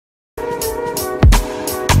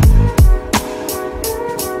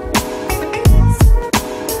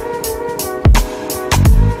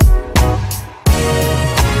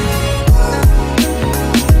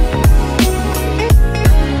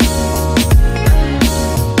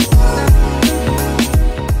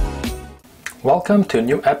Welcome to a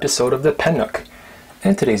new episode of the Pen Nook.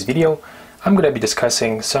 In today's video, I'm going to be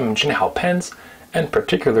discussing some Jinhao pens, and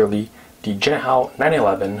particularly the Jinhao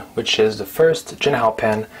 911, which is the first Jinhao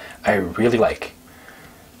pen I really like.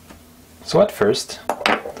 So at first,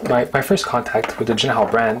 my first contact with the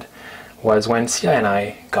Jinhao brand was when CI and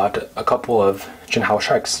I got a couple of Jinhao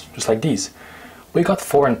Sharks, just like these. We got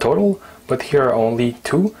 4 in total, but here are only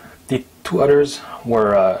 2. The 2 others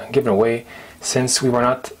were given away since we were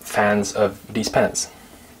not fans of these pens.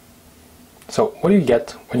 So what do you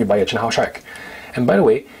get when you buy a Jinhao Shark? And by the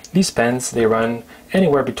way, these pens, they run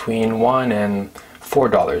anywhere between $1 and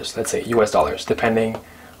 $4, let's say US dollars, depending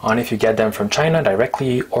on if you get them from China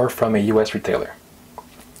directly or from a US retailer.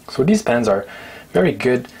 So these pens are very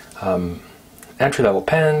good entry-level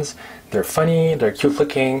pens. They're funny, they're cute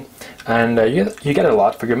looking, and you get a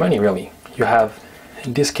lot for your money, really. You have,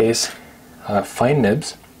 in this case, fine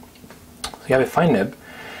nibs. You have a fine nib,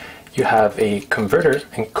 you have a converter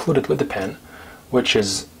included with the pen, which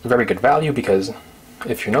is very good value because,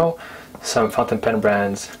 if you know, some fountain pen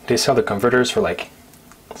brands, they sell the converters for like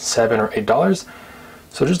 $7 or $8.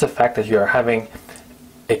 So just the fact that you are having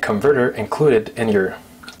a converter included in your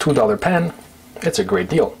 $2 pen, it's a great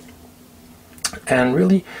deal. And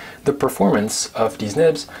really, the performance of these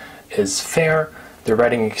nibs is fair, the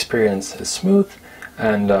writing experience is smooth,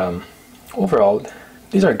 and overall,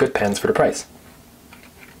 these are good pens for the price.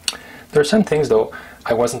 There are some things, though,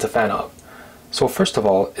 I wasn't a fan of. So first of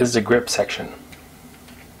all is the grip section.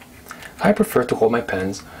 I prefer to hold my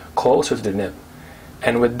pens closer to the nib.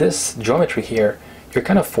 And with this geometry here, you're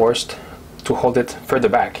kind of forced to hold it further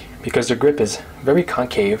back because the grip is very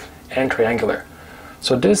concave and triangular.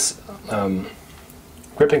 So this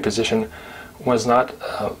gripping position was not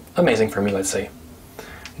amazing for me, let's say.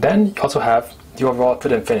 Then you also have the overall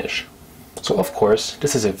fit and finish. So of course,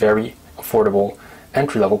 this is a very affordable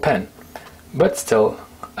entry-level pen. But still,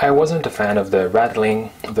 I wasn't a fan of the rattling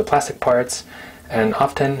of the plastic parts, and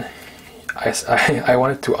often I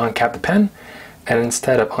wanted to uncap the pen, and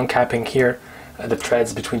instead of uncapping here the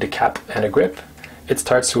threads between the cap and the grip, it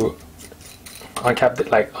starts to uncap,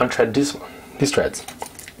 like unthread these threads.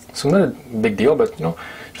 So not a big deal, but you know,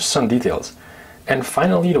 just some details. And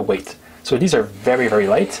finally, the weight. So these are very, very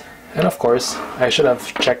light. And of course, I should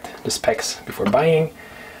have checked the specs before buying,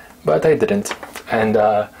 but I didn't, and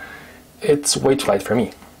it's way too light for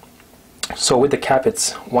me. So with the cap,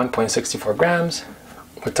 it's 1.64 grams.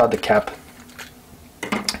 Without the cap,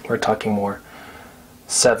 we're talking more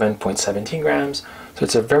 7.17 grams. So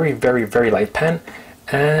it's a very, very, very light pen,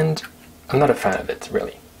 and I'm not a fan of it,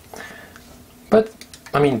 really. But,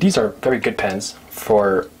 I mean, these are very good pens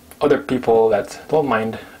for other people that don't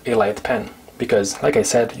mind a light pen. Because, like I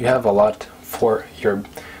said, you have a lot for your,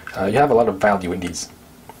 you have a lot of value in these.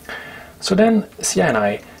 So then, CI and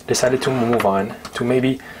I decided to move on to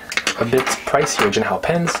maybe a bit pricier Jinhao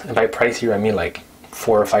pens, and by pricier I mean like $4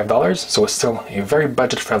 or $5. So it's still a very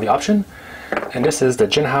budget-friendly option. And this is the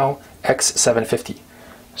Jinhao X750.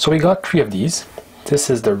 So we got 3 of these.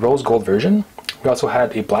 This is the rose gold version. We also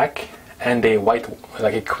had a black and a white,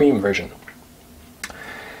 like a cream version.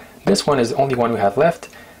 This one is the only one we have left,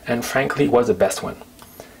 and frankly was the best one.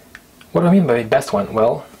 What do I mean by best one?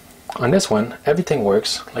 Well, on this one, everything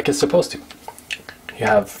works like it's supposed to. You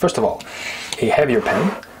have, first of all, a heavier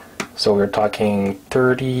pen. So we're talking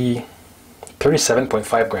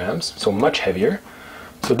 37.5 grams, so much heavier.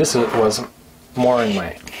 So this was more in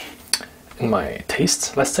my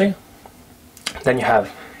tastes, let's say. Then you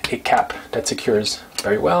have a cap that secures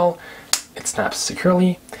very well. It snaps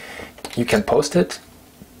securely. You can post it.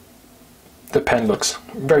 The pen looks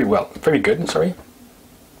very good, sorry.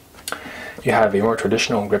 You have a more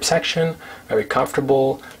traditional grip section, very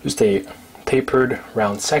comfortable, just a tapered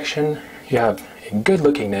round section. You have a good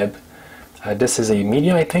looking nib. This is a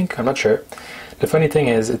medium, I think, I'm not sure. The funny thing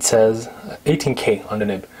is it says 18K on the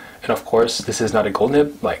nib. And of course, this is not a gold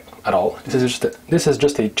nib, like at all. This is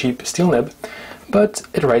just a cheap steel nib, but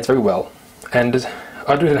it writes very well. And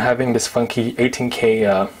other than having this funky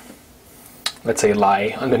 18K let's say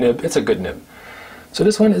lie on the nib, it's a good nib. So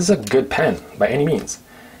this one is a good pen by any means,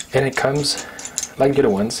 and it comes like the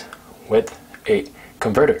other ones with a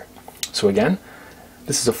converter. So again,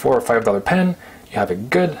 this is a $4 or $5 pen. You have a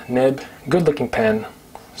good nib, good looking pen,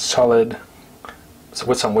 solid, so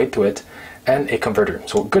with some weight to it, and a converter.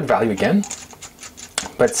 So good value again.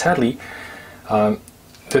 But sadly, the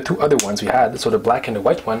 2 other ones we had, so the black and the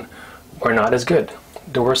white one, were not as good.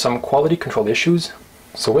 There were some quality control issues.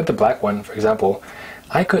 So with the black one, for example,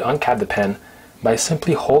 I could uncap the pen by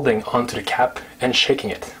simply holding onto the cap and shaking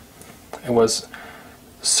it. It was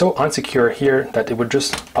so unsecure here that it would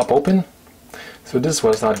just pop open. So this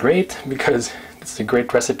was not great because it's a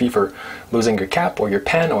great recipe for losing your cap or your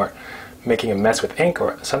pen or making a mess with ink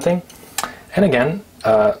or something. And again,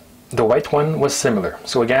 the white one was similar.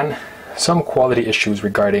 So again, some quality issues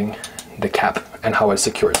regarding the cap and how it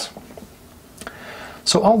secures.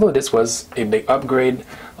 So although this was a big upgrade,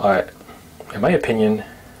 in my opinion,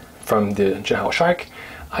 from the Jinhao Shark,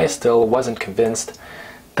 I still wasn't convinced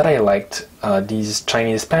that I liked these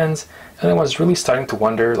Chinese pens, and I was really starting to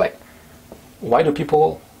wonder, like, why do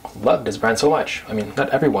people love this brand so much? I mean, not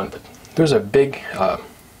everyone, but there's a big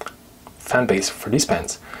fan base for these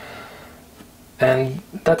pens. And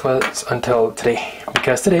that was until today,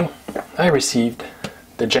 because today I received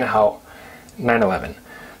the Jinhao 911.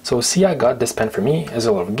 So Sia got this pen for me as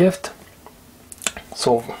a little gift.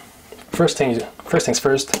 So first things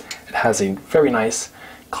first, it has a very nice,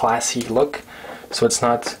 classy look. So it's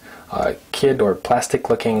not kid or plastic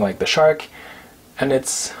looking like the Shark, and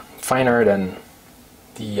it's finer than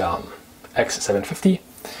the X750.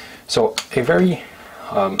 So a very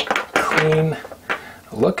clean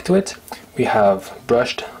look to it. We have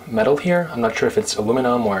brushed metal here. I'm not sure if it's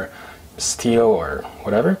aluminum or steel or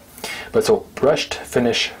whatever. But so brushed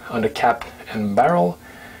finish on the cap and barrel,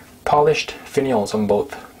 polished finials on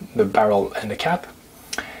both the barrel and the cap,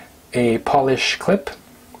 a polished clip,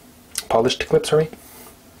 sorry,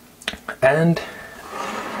 and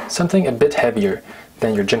something a bit heavier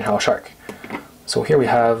than your Jinhao Shark. So here we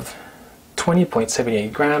have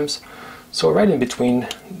 20.78 grams, so right in between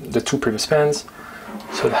the two previous pens.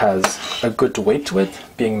 So it has a good weight to it,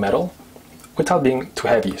 being metal, without being too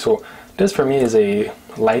heavy. So this for me is a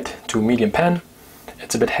light to medium pen.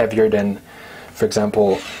 It's a bit heavier than, for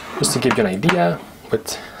example, just to give you an idea,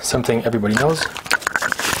 with something everybody knows.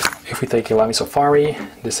 If we take a Lamy Safari,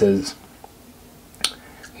 this is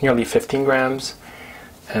nearly 15 grams,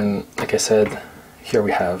 and like I said, here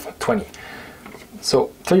we have 20.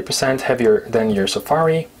 So 30% heavier than your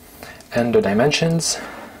Safari, and the dimensions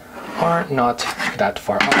are not that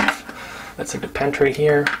far off. Let's take the pen tray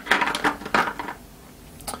here.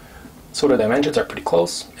 So the dimensions are pretty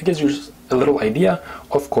close. It gives you a little idea.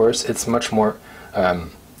 Of course, it's much more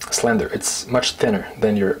slender. It's much thinner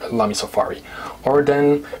than your Lamy Safari, or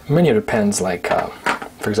than many other pens like,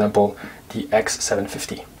 for example, the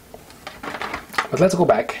X750. But let's go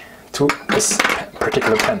back to this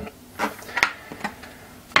particular pen.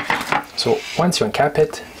 So once you uncap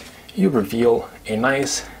it, you reveal a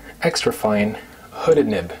nice, extra fine hooded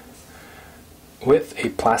nib with a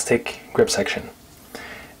plastic grip section.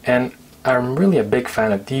 And I'm really a big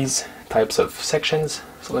fan of these types of sections.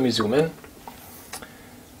 So let me zoom in.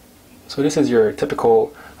 So this is your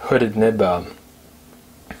typical hooded nib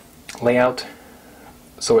layout.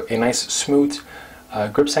 So a nice smooth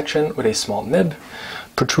grip section with a small nib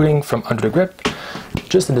protruding from under the grip,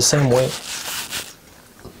 just in the same way,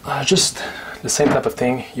 just the same type of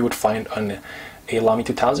thing you would find on a Lamy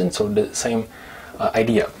 2000. So the same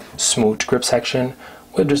idea, smooth grip section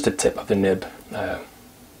with just the tip of the nib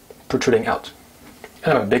protruding out.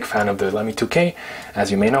 And I'm a big fan of the Lamy 2K,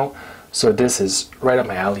 as you may know, so this is right up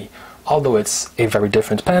my alley. Although it's a very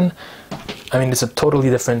different pen, I mean, it's a totally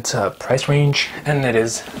different price range, and it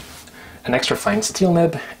is an extra fine steel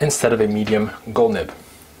nib instead of a medium gold nib.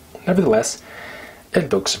 Nevertheless,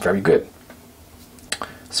 it looks very good.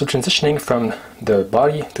 So transitioning from the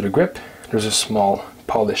body to the grip, there's a small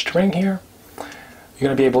polished ring here. You're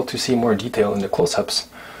going to be able to see more detail in the close-ups,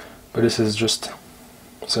 but this is just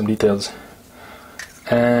some details.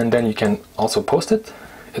 And then you can also post it.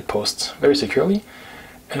 It posts very securely.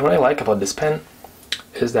 And what I like about this pen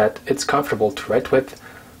is that it's comfortable to write with,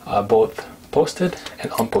 both posted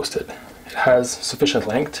and unposted. It has sufficient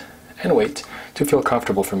length and weight to feel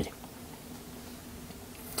comfortable for me.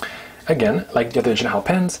 Again, like the other Jinhao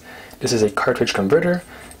pens, this is a cartridge converter,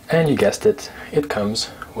 and you guessed it, it comes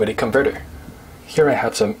with a converter. Here I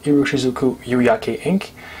have some Iroshizuku Yuyake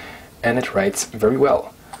ink, and it writes very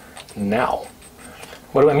well. Now,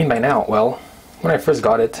 what do I mean by now? Well, when I first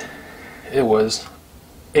got it, it was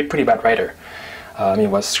a pretty bad writer. It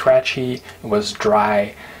was scratchy, it was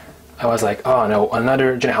dry. I was like, oh no,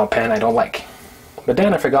 another Jinhao pen I don't like. But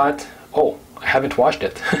then I forgot, oh, I haven't washed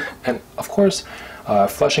it. And of course,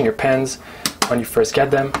 flushing your pens when you first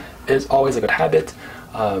get them is always a good habit.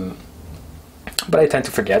 But I tend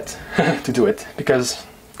to forget to do it because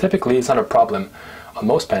typically it's not a problem on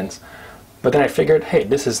most pens. But then I figured, hey,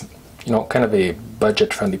 this is, you know, kind of a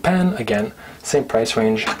budget-friendly pen. Again, same price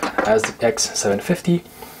range as the X750.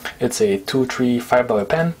 It's a $2, $3, $5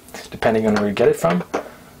 pen, depending on where you get it from.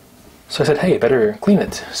 So I said, hey, better clean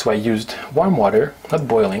it. So I used warm water, not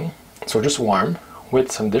boiling, so just warm,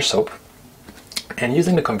 with some dish soap. And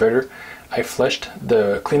using the converter, I flushed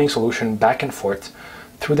the cleaning solution back and forth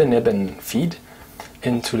through the nib and feed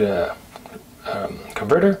into the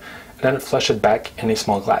converter, and then flush it back in a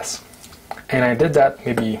small glass. And I did that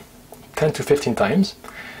maybe 10 to 15 times,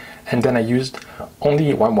 and then I used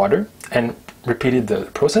only warm water and repeated the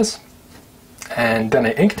process, and then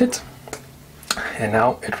I inked it, and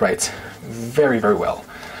now it writes very, very well.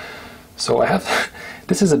 So I have,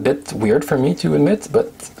 this is a bit weird for me to admit,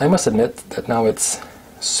 but I must admit that now it's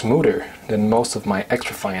smoother than most of my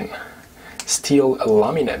extra fine steel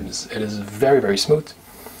lamy nibs. It is very, very smooth,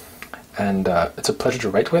 and it's a pleasure to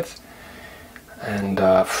write with. And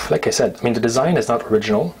like I said, I mean, the design is not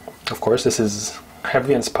original. Of course, this is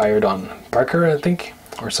heavily inspired on Parker, I think,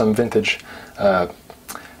 or some vintage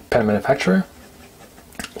pen manufacturer.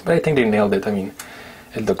 But I think they nailed it. I mean,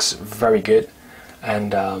 it looks very good.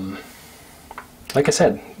 And like I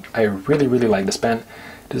said, I really, really like this pen.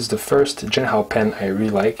 This is the first Jinhao pen I really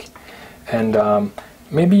like. And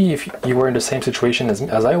maybe if you were in the same situation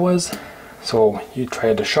as I was, so you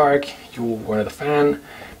tried the Shark, you were a fan,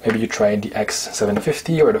 maybe you tried the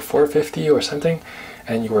X750 or the 450 or something,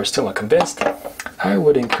 and you were still not convinced, I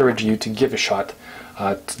would encourage you to give a shot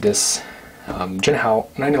at this Jinhao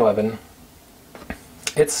 911.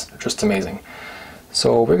 It's just amazing.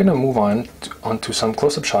 So we're going to move on to some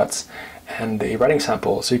close-up shots and a writing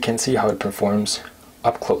sample so you can see how it performs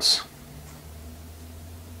up close.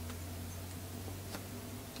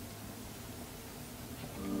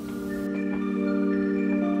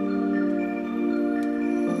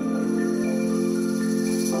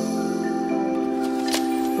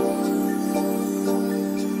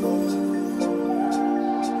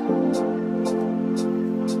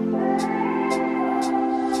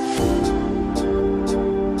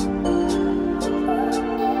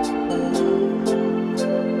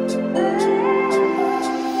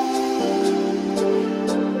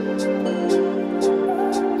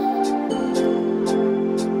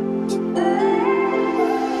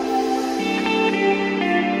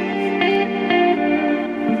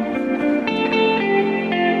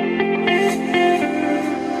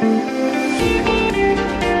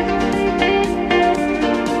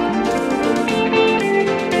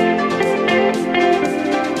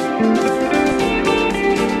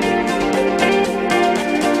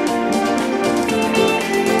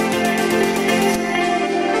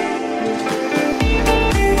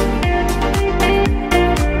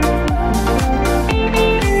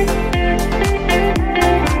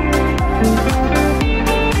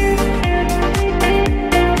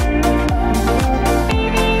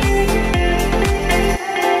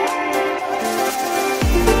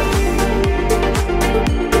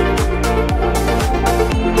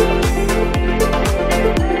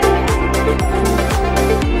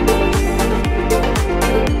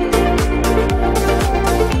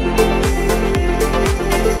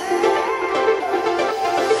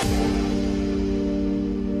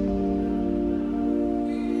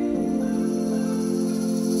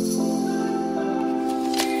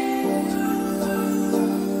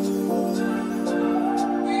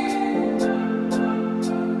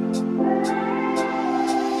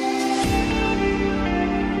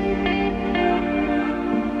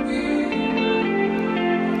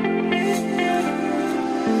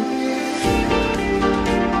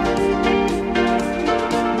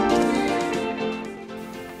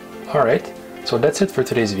 Alright, so that's it for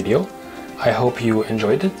today's video. I hope you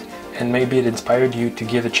enjoyed it, and maybe it inspired you to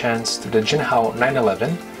give a chance to the Jinhao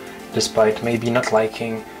 911, despite maybe not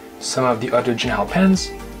liking some of the other Jinhao pens.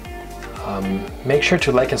 Make sure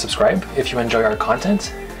to like and subscribe if you enjoy our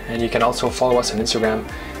content, and you can also follow us on Instagram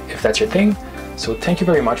if that's your thing. So thank you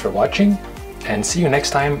very much for watching, and see you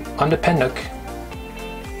next time on the Pen Nook.